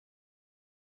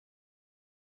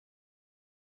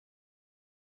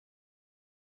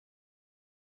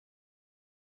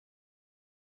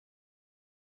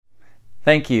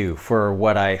Thank you for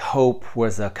what I hope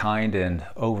was a kind and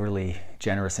overly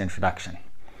generous introduction.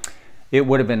 It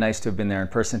would have been nice to have been there in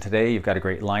person today. You've got a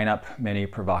great lineup, many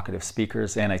provocative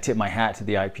speakers, and I tip my hat to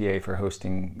the IPA for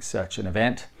hosting such an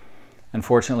event.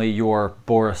 Unfortunately, your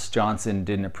Boris Johnson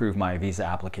didn't approve my visa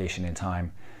application in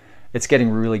time. It's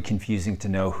getting really confusing to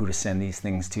know who to send these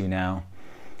things to now.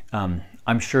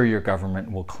 I'm sure your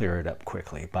government will clear it up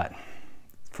quickly, but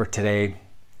for today,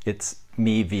 it's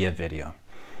me via video.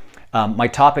 My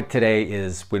topic today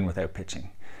is win without pitching.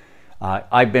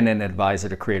 I've been an advisor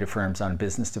to creative firms on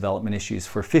business development issues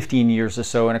for 15 years or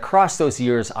so, and across those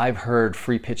years, I've heard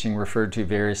free pitching referred to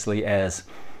variously as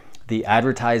the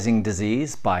advertising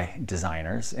disease by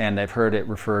designers, and I've heard it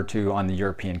referred to on the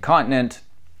European continent,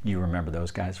 you remember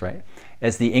those guys, right,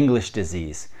 as the English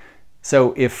disease.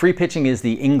 So if free pitching is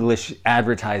the English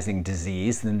advertising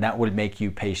disease, then that would make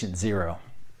you patient zero.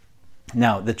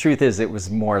 Now, the truth is it was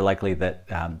more likely that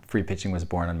free pitching was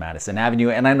born on Madison Avenue,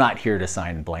 and I'm not here to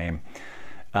assign blame.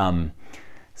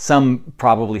 Some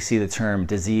probably see the term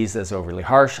disease as overly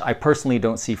harsh. I personally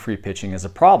don't see free pitching as a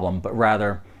problem, but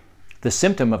rather the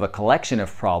symptom of a collection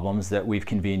of problems that we've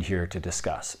convened here to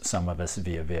discuss, some of us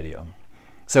via video.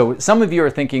 So some of you are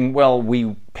thinking, well,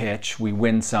 we pitch, we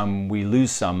win some, we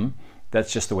lose some.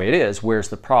 That's just the way it is. Where's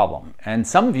the problem? And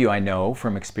some of you I know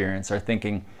from experience are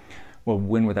thinking, well,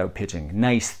 win without pitching.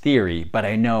 Nice theory, but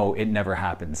I know it never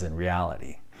happens in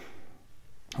reality.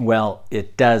 Well,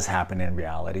 it does happen in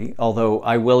reality, although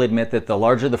I will admit that the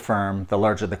larger the firm, the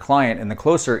larger the client, and the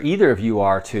closer either of you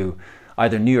are to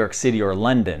either New York City or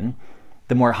London,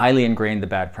 the more highly ingrained the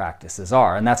bad practices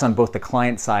are. And that's on both the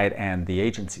client side and the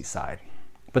agency side.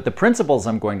 But the principles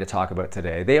I'm going to talk about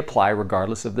today, they apply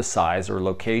regardless of the size or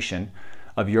location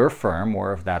of your firm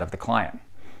or of that of the client.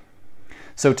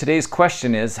 So today's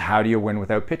question is, how do you win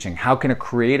without pitching? How can a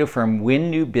creative firm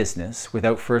win new business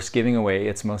without first giving away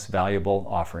its most valuable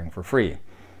offering for free?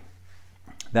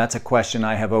 That's a question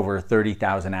I have over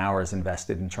 30,000 hours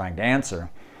invested in trying to answer.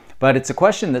 But it's a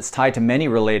question that's tied to many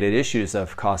related issues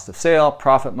of cost of sale,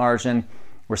 profit margin,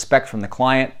 respect from the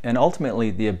client, and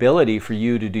ultimately the ability for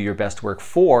you to do your best work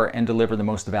for and deliver the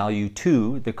most value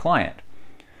to the client.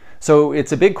 So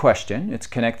it's a big question. It's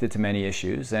connected to many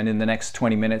issues. And in the next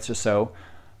 20 minutes or so,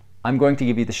 I'm going to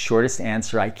give you the shortest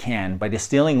answer I can by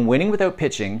distilling winning without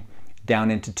pitching down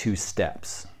into 2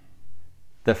 steps.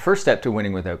 The first step to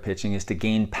winning without pitching is to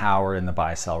gain power in the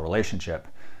buy-sell relationship.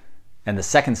 And the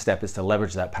second step is to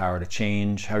leverage that power to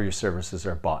change how your services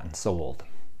are bought and sold.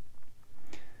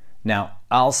 Now,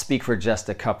 I'll speak for just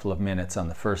a couple of minutes on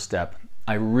the first step.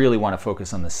 I really want to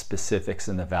focus on the specifics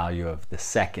and the value of the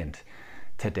second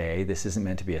today. This isn't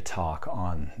meant to be a talk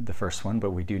on the first one, but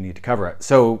we do need to cover it.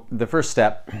 So the first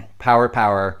step,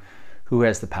 power. Who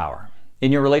has the power?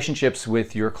 In your relationships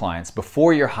with your clients,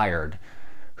 before you're hired,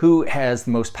 who has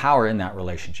the most power in that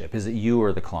relationship? Is it you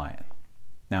or the client?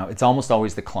 Now, it's almost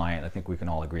always the client. I think we can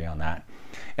all agree on that.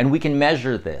 And we can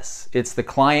measure this. It's the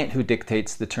client who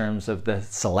dictates the terms of the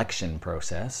selection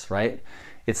process, right?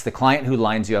 It's the client who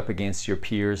lines you up against your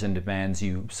peers and demands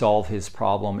you solve his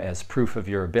problem as proof of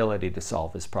your ability to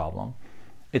solve his problem.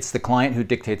 It's the client who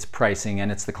dictates pricing,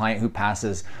 and it's the client who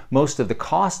passes most of the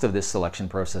cost of this selection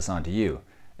process onto you.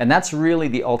 And that's really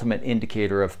the ultimate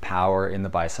indicator of power in the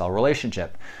buy-sell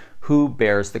relationship. Who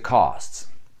bears the costs?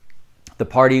 The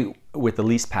party with the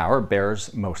least power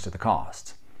bears most of the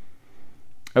costs.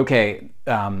 Okay,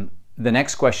 the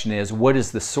next question is, what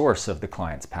is the source of the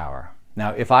client's power?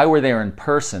 Now, if I were there in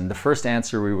person, the first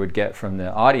answer we would get from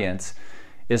the audience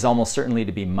is almost certainly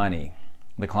to be money.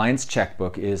 The client's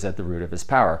checkbook is at the root of his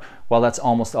power. While that's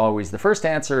almost always the first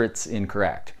answer, it's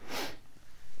incorrect.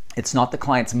 It's not the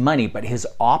client's money, but his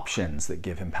options that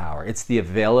give him power. It's the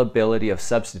availability of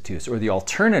substitutes or the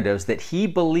alternatives that he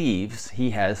believes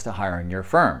he has to hiring your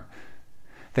firm.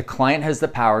 The client has the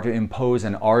power to impose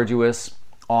an arduous,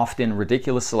 often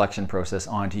ridiculous selection process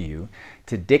onto you,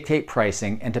 to dictate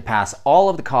pricing, and to pass all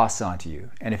of the costs onto you.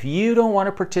 And if you don't want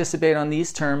to participate on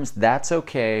these terms, that's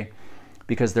okay,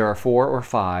 because there are 4 or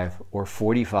 5 or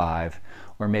 45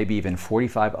 or maybe even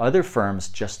 45 other firms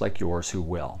just like yours who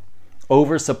will.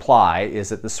 Oversupply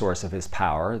is at the source of his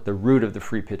power, the root of the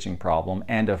free pitching problem,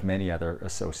 and of many other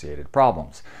associated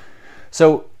problems.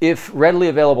 So if readily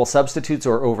available substitutes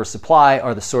or oversupply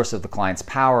are the source of the client's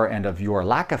power and of your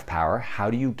lack of power, how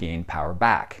do you gain power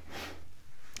back?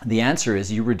 The answer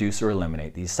is you reduce or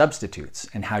eliminate these substitutes.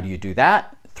 And how do you do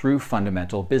that? Through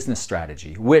fundamental business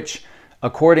strategy, which,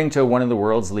 according to one of the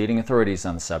world's leading authorities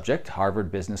on the subject,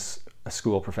 Harvard Business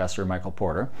School professor Michael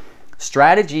Porter,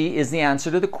 strategy is the answer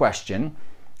to the question,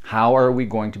 how are we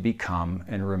going to become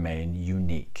and remain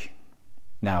unique?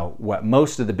 Now, what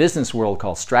most of the business world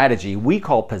calls strategy, we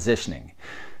call positioning.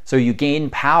 So you gain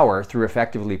power through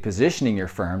effectively positioning your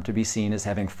firm to be seen as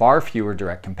having far fewer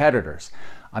direct competitors.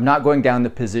 I'm not going down the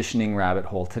positioning rabbit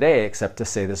hole today, except to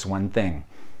say this one thing.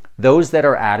 Those that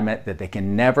are adamant that they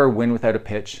can never win without a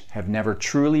pitch have never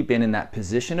truly been in that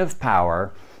position of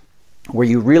power where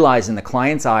you realize in the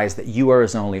client's eyes that you are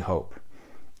his only hope.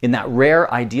 In that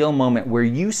rare ideal moment where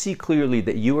you see clearly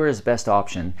that you are his best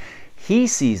option, he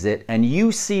sees it and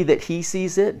you see that he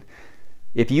sees it.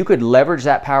 If you could leverage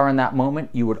that power in that moment,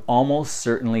 you would almost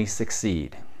certainly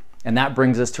succeed. And that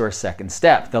brings us to our second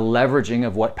step, the leveraging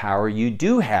of what power you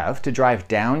do have to drive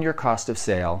down your cost of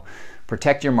sale,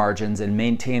 protect your margins, and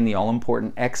maintain the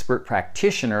all-important expert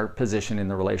practitioner position in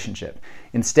the relationship,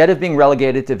 instead of being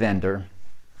relegated to vendor,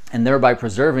 and thereby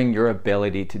preserving your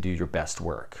ability to do your best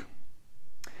work.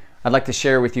 I'd like to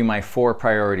share with you my 4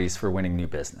 priorities for winning new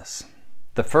business.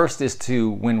 The first is to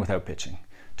win without pitching,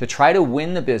 to try to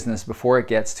win the business before it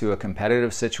gets to a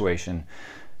competitive situation,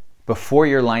 before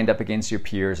you're lined up against your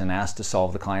peers and asked to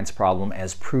solve the client's problem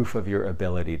as proof of your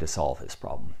ability to solve his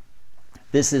problem.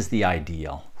 This is the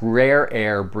ideal, rare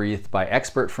air breathed by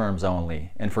expert firms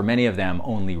only, and for many of them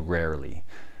only rarely.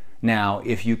 Now,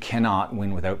 if you cannot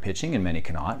win without pitching, and many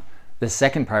cannot, the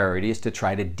second priority is to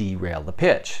try to derail the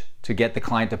pitch, to get the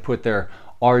client to put their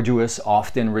arduous,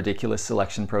 often ridiculous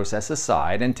selection process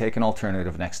aside and take an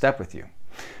alternative next step with you.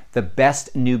 The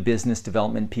best new business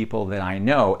development people that I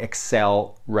know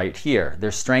excel right here.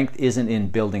 Their strength isn't in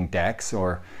building decks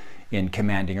or in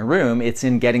commanding a room, it's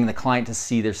in getting the client to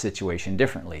see their situation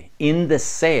differently, in the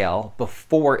sale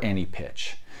before any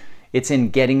pitch. It's in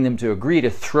getting them to agree to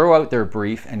throw out their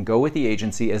brief and go with the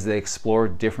agency as they explore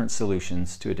different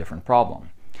solutions to a different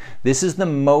problem. This is the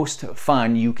most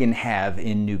fun you can have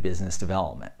in new business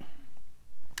development.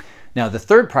 Now, the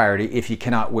third priority, if you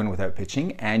cannot win without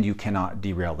pitching and you cannot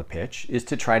derail the pitch, is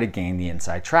to try to gain the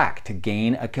inside track, to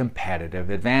gain a competitive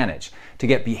advantage, to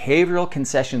get behavioral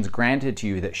concessions granted to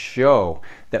you that show,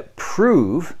 that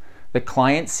prove the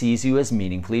client sees you as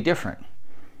meaningfully different.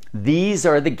 These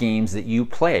are the games that you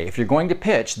play. If you're going to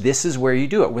pitch, this is where you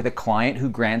do it, with a client who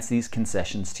grants these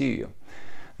concessions to you.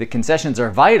 The concessions are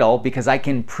vital because I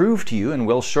can prove to you, and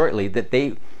will shortly, that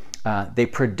they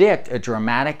predict a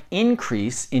dramatic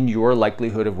increase in your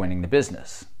likelihood of winning the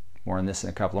business. More on this in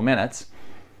a couple of minutes.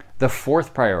 The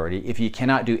fourth priority, if you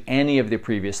cannot do any of the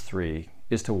previous 3,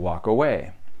 is to walk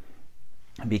away.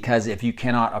 Because if you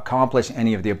cannot accomplish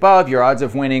any of the above, your odds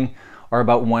of winning are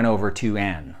about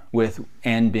 1/2n, with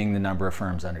n being the number of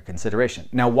firms under consideration.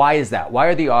 Now, why is that? Why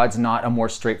are the odds not a more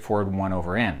straightforward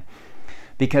 1/n?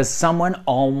 Because someone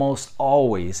almost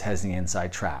always has the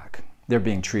inside track. They're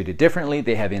being treated differently,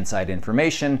 they have inside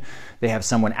information, they have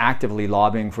someone actively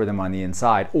lobbying for them on the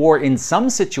inside, or in some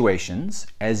situations,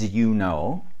 as you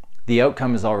know, the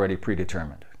outcome is already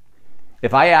predetermined.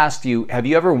 If I asked you, have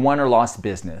you ever won or lost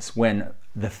business when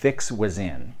the fix was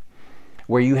in,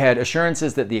 where you had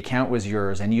assurances that the account was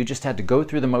yours and you just had to go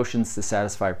through the motions to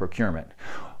satisfy procurement,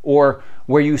 or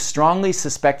where you strongly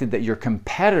suspected that your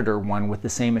competitor won with the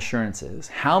same assurances,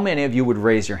 how many of you would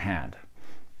raise your hand?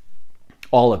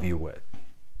 All of you would.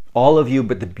 All of you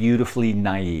but the beautifully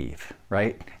naive,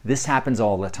 right? This happens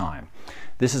all the time.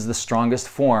 This is the strongest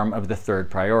form of the third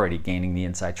priority, gaining the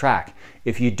inside track.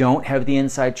 If you don't have the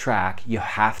inside track, you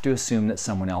have to assume that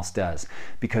someone else does,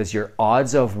 because your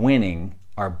odds of winning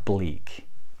are bleak.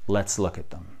 Let's look at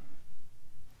them.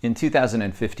 In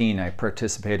 2015, I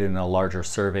participated in a larger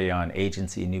survey on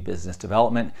agency new business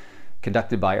development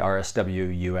conducted by RSW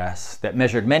US that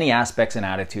measured many aspects and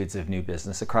attitudes of new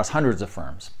business across hundreds of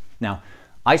firms. Now,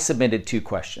 I submitted 2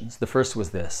 questions. The first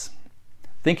was this: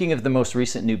 thinking of the most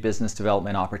recent new business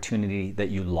development opportunity that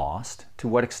you lost, to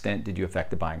what extent did you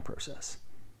affect the buying process?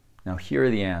 Now, here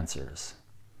are the answers.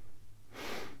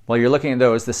 While you're looking at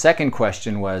those, the second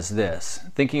question was this: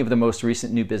 thinking of the most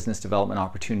recent new business development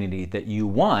opportunity that you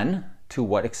won, to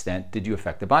what extent did you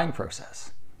affect the buying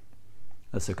process?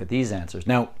 Let's look at these answers.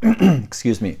 Now,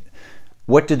 excuse me,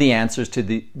 what do the answers to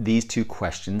these 2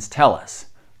 questions tell us?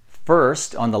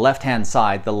 First, on the left-hand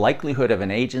side, the likelihood of an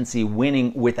agency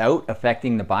winning without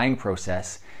affecting the buying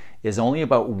process is only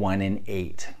about 1 in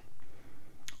 8.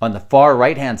 On the far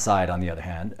right-hand side, on the other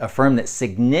hand, a firm that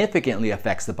significantly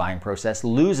affects the buying process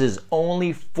loses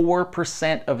only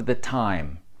 4% of the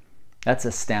time. That's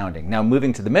astounding. Now,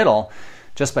 moving to the middle,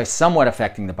 just by somewhat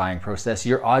affecting the buying process,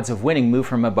 your odds of winning move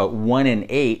from about 1 in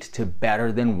 8 to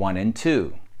better than 1 in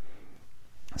 2.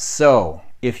 So,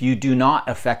 if you do not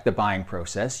affect the buying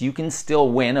process, you can still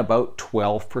win about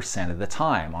 12% of the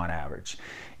time on average.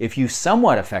 If you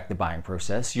somewhat affect the buying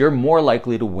process, you're more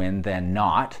likely to win than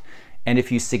not, And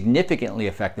if you significantly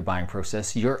affect the buying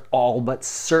process, you're all but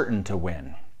certain to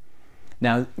win.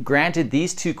 Now, granted,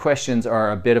 these two questions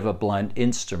are a bit of a blunt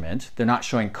instrument. They're not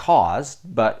showing cause,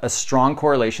 but a strong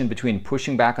correlation between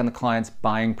pushing back on the client's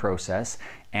buying process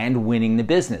and winning the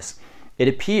business. It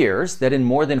appears that in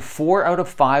more than 4 out of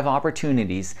 5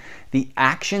 opportunities, the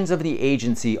actions of the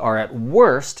agency are at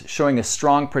worst showing a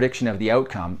strong prediction of the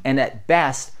outcome, and at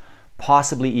best,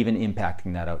 possibly even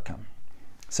impacting that outcome.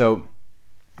 So,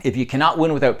 if you cannot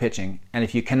win without pitching, and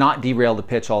if you cannot derail the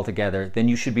pitch altogether, then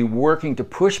you should be working to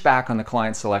push back on the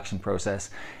client selection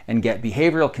process and get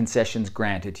behavioral concessions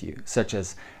granted to you, such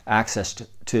as access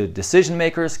to decision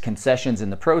makers, concessions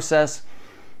in the process,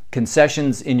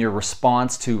 concessions in your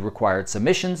response to required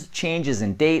submissions, changes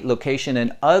in date, location,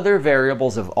 and other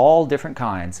variables of all different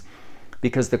kinds,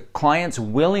 because the client's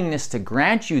willingness to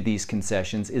grant you these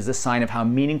concessions is a sign of how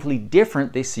meaningfully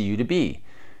different they see you to be.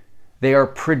 They are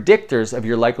predictors of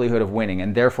your likelihood of winning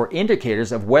and therefore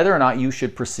indicators of whether or not you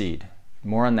should proceed.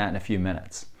 More on that in a few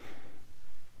minutes.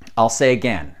 I'll say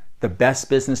again, the best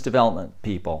business development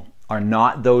people are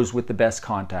not those with the best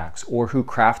contacts or who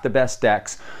craft the best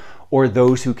decks or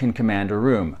those who can command a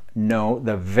room. No,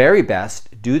 the very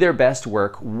best do their best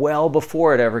work well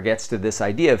before it ever gets to this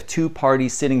idea of two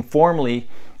parties sitting formally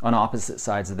on opposite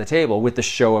sides of the table with the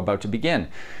show about to begin.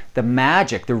 The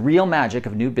magic, the real magic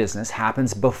of new business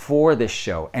happens before this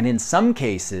show, and in some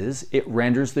cases, it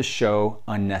renders the show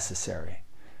unnecessary.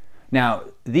 Now,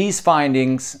 these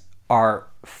findings are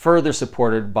further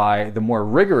supported by the more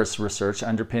rigorous research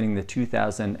underpinning the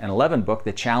 2011 book,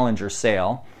 The Challenger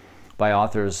Sale, by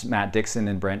authors Matt Dixon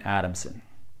and Brent Adamson.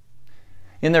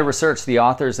 In their research, the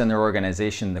authors and their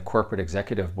organization, the Corporate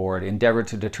Executive Board, endeavored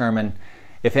to determine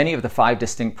if any of the 5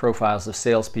 distinct profiles of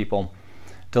salespeople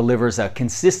delivers a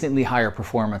consistently higher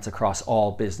performance across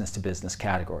all business-to-business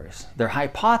categories. Their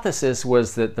hypothesis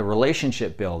was that the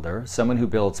relationship builder, someone who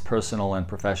builds personal and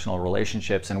professional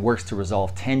relationships and works to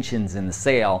resolve tensions in the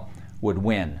sale, would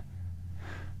win.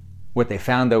 What they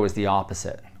found, though, was the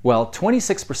opposite. While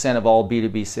 26% of all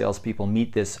B2B salespeople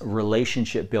meet this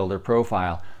relationship builder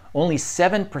profile, only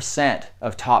 7%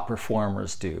 of top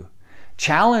performers do.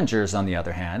 Challengers, on the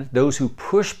other hand, those who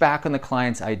push back on the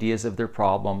client's ideas of their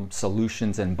problem,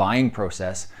 solutions, and buying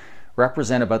process,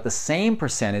 represent about the same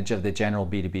percentage of the general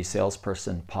B2B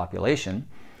salesperson population,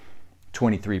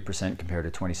 23%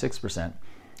 compared to 26%,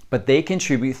 but they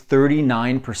contribute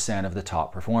 39% of the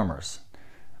top performers.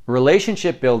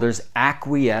 Relationship builders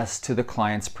acquiesce to the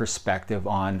client's perspective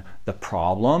on the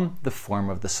problem, the form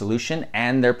of the solution,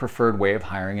 and their preferred way of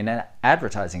hiring an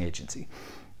advertising agency.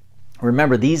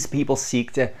 Remember, these people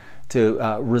seek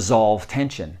to resolve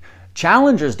tension.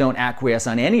 Challengers don't acquiesce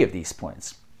on any of these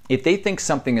points. If they think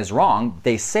something is wrong,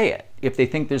 they say it. If they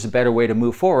think there's a better way to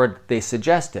move forward, they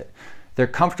suggest it. They're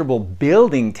comfortable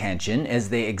building tension as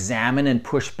they examine and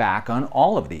push back on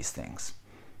all of these things.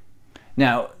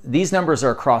 Now, these numbers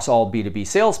are across all B2B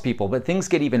salespeople, but things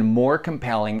get even more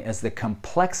compelling as the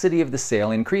complexity of the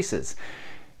sale increases.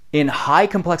 In high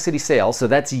complexity sales, so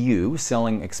that's you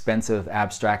selling expensive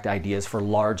abstract ideas for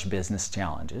large business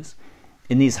challenges.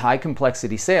 In these high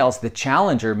complexity sales, the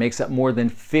challenger makes up more than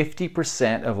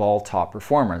 50% of all top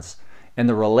performers, and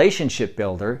the relationship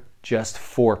builder just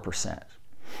 4%.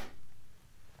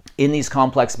 In these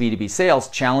complex B2B sales,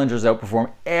 challengers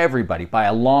outperform everybody by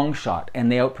a long shot,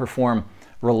 and they outperform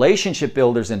relationship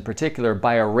builders in particular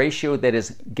by a ratio that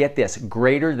is, get this,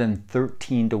 greater than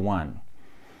 13-to-1.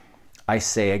 I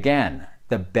say again,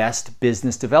 the best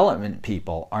business development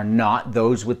people are not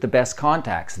those with the best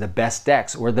contacts, the best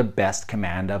decks, or the best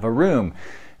command of a room.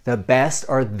 The best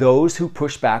are those who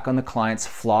push back on the client's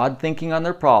flawed thinking on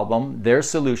their problem, their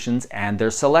solutions, and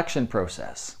their selection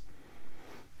process.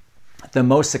 The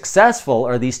most successful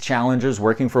are these challengers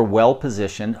working for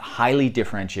well-positioned, highly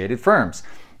differentiated firms.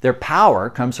 Their power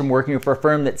comes from working for a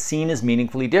firm that's seen as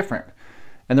meaningfully different.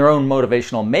 And their own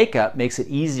motivational makeup makes it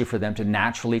easier for them to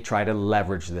naturally try to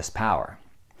leverage this power.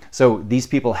 So these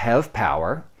people have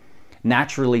power,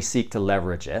 naturally seek to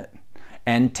leverage it,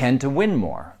 and tend to win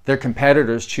more. Their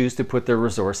competitors choose to put their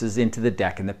resources into the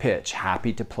deck and the pitch,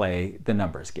 happy to play the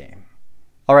numbers game.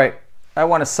 All right, I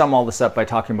want to sum all this up by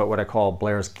talking about what I call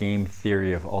Blair's game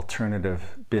theory of alternative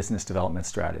business development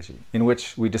strategy, in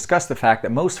which we discuss the fact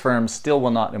that most firms still will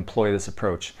not employ this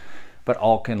approach, but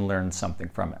all can learn something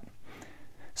from it.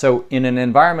 So in an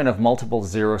environment of multiple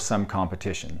zero-sum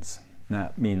competitions,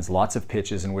 that means lots of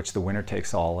pitches in which the winner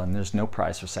takes all and there's no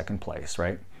prize for second place,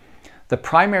 right? The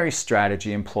primary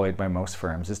strategy employed by most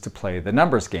firms is to play the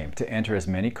numbers game, to enter as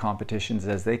many competitions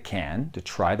as they can, to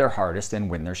try their hardest and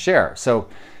win their share. So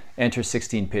Enter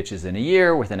 16 pitches in a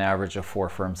year with an average of 4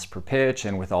 firms per pitch,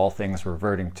 and with all things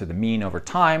reverting to the mean over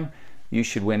time, you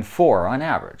should win 4 on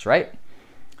average, right?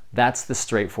 That's the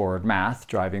straightforward math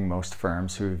driving most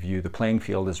firms who view the playing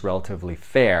field as relatively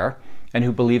fair and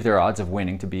who believe their odds of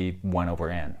winning to be 1 over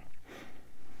n.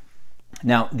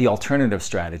 Now, the alternative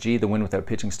strategy, the win without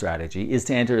pitching strategy, is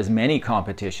to enter as many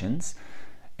competitions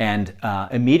and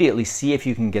immediately see if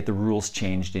you can get the rules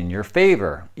changed in your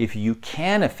favor. If you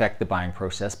can affect the buying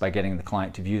process by getting the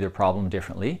client to view their problem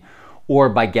differently, or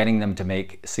by getting them to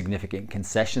make significant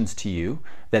concessions to you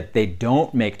that they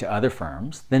don't make to other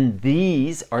firms, then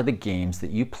these are the games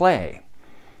that you play.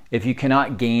 If you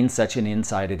cannot gain such an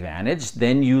inside advantage,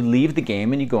 then you leave the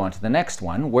game and you go on to the next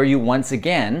one, where you once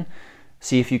again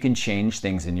see if you can change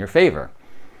things in your favor.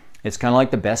 It's kind of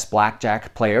like the best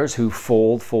blackjack players who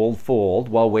fold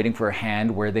while waiting for a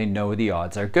hand where they know the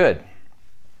odds are good.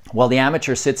 While the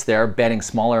amateur sits there betting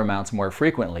smaller amounts more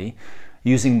frequently,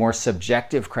 using more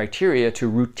subjective criteria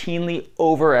to routinely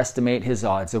overestimate his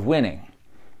odds of winning.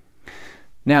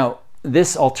 Now,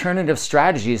 this alternative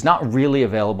strategy is not really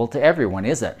available to everyone,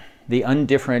 is it? The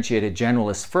undifferentiated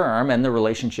generalist firm and the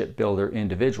relationship builder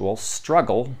individual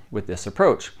struggle with this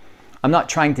approach. I'm not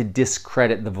trying to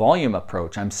discredit the volume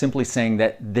approach. I'm simply saying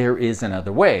that there is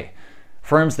another way.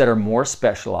 Firms that are more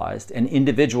specialized and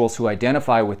individuals who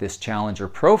identify with this challenger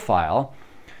profile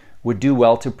would do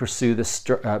well to pursue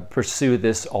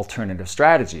this alternative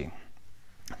strategy.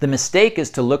 The mistake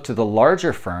is to look to the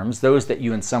larger firms, those that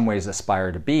you in some ways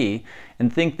aspire to be,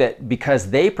 and think that because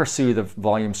they pursue the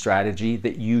volume strategy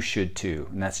that you should too,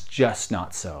 and that's just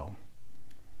not so.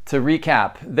 To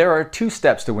recap, there are 2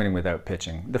 steps to winning without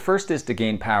pitching. The first is to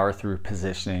gain power through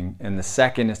positioning, and the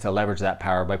second is to leverage that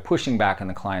power by pushing back on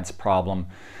the client's problem,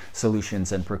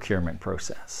 solutions, and procurement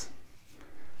process.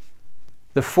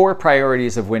 The 4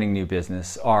 priorities of winning new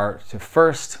business are to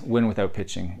first win without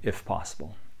pitching if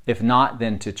possible. If not,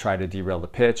 then to try to derail the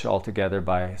pitch altogether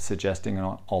by suggesting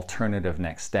an alternative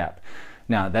next step.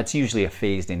 Now, that's usually a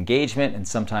phased engagement, and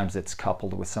sometimes it's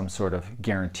coupled with some sort of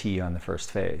guarantee on the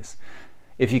first phase.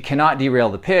 If you cannot derail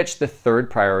the pitch, the 3rd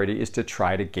priority is to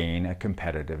try to gain a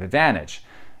competitive advantage.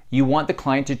 You want the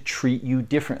client to treat you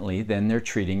differently than they're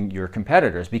treating your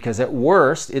competitors, because at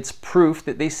worst, it's proof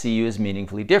that they see you as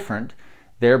meaningfully different,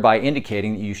 thereby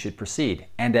indicating that you should proceed.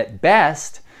 And at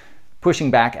best, pushing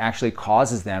back actually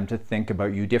causes them to think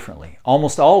about you differently,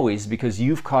 almost always because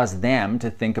you've caused them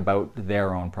to think about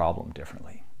their own problem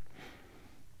differently.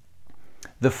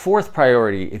 The 4th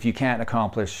priority, if you can't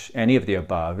accomplish any of the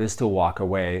above, is to walk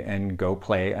away and go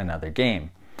play another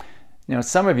game. Now,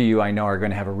 some of you I know are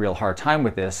going to have a real hard time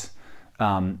with this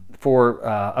for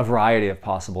a variety of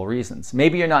possible reasons.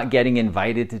 Maybe you're not getting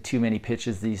invited to too many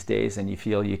pitches these days and you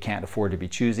feel you can't afford to be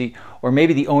choosy, or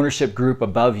maybe the ownership group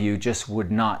above you just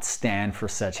would not stand for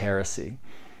such heresy.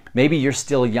 Maybe you're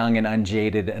still young and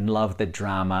unjaded and love the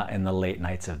drama and the late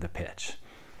nights of the pitch.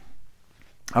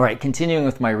 All right, continuing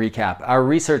with my recap, our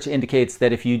research indicates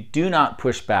that if you do not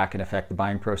push back and affect the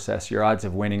buying process, your odds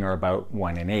of winning are about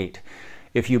 1 in 8.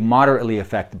 If you moderately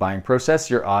affect the buying process,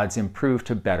 your odds improve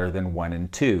to better than 1 in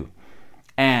 2.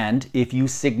 And if you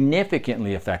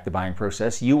significantly affect the buying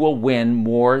process, you will win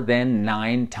more than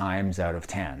 9 times out of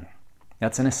 10.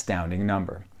 That's an astounding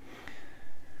number.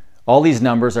 All these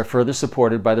numbers are further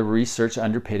supported by the research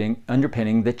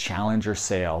underpinning the challenger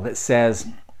sale that says,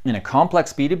 in a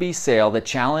complex B2B sale, the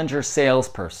challenger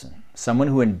salesperson, someone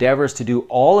who endeavors to do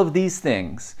all of these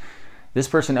things, this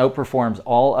person outperforms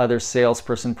all other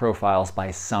salesperson profiles by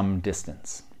some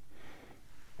distance.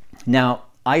 Now,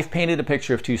 I've painted a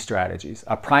picture of 2 strategies,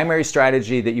 a primary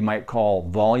strategy that you might call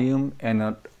volume and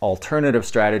an alternative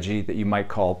strategy that you might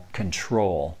call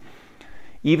control.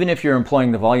 Even if you're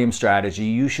employing the volume strategy,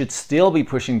 you should still be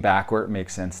pushing back where it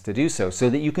makes sense to do so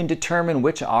that you can determine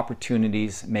which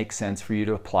opportunities make sense for you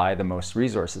to apply the most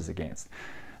resources against.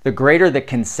 The greater the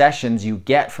concessions you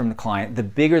get from the client, the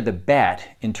bigger the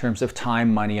bet in terms of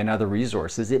time, money, and other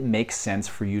resources it makes sense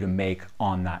for you to make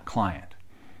on that client.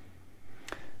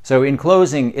 So in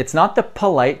closing, it's not the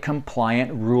polite,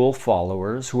 compliant rule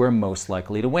followers who are most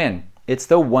likely to win. It's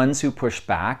the ones who push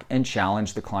back and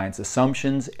challenge the client's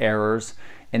assumptions, errors,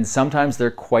 and sometimes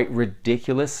their quite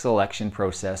ridiculous selection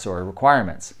process or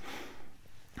requirements.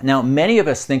 Now, many of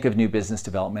us think of new business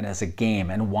development as a game,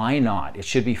 and why not? It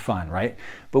should be fun, right?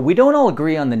 But we don't all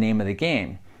agree on the name of the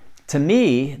game. To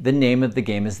me, the name of the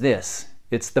game is this.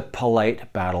 It's the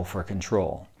polite battle for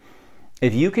control.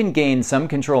 If you can gain some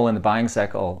control in the buying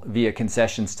cycle via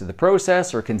concessions to the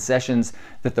process or concessions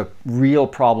that the real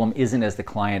problem isn't as the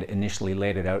client initially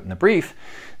laid it out in the brief,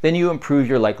 then you improve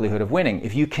your likelihood of winning.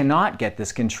 If you cannot get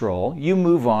this control, you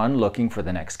move on looking for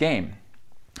the next game.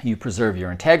 You preserve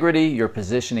your integrity, your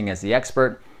positioning as the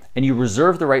expert, and you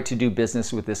reserve the right to do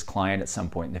business with this client at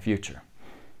some point in the future.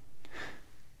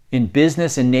 In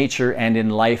business, in nature, and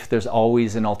in life, there's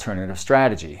always an alternative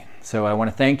strategy. So I want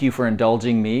to thank you for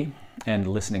indulging me and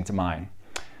listening to mine.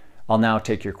 I'll now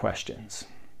take your questions.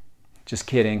 Just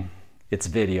kidding, it's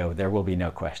video, there will be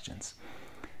no questions.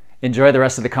 Enjoy the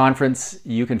rest of the conference.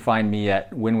 You can find me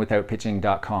at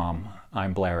winwithoutpitching.com.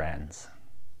 I'm Blair Enns.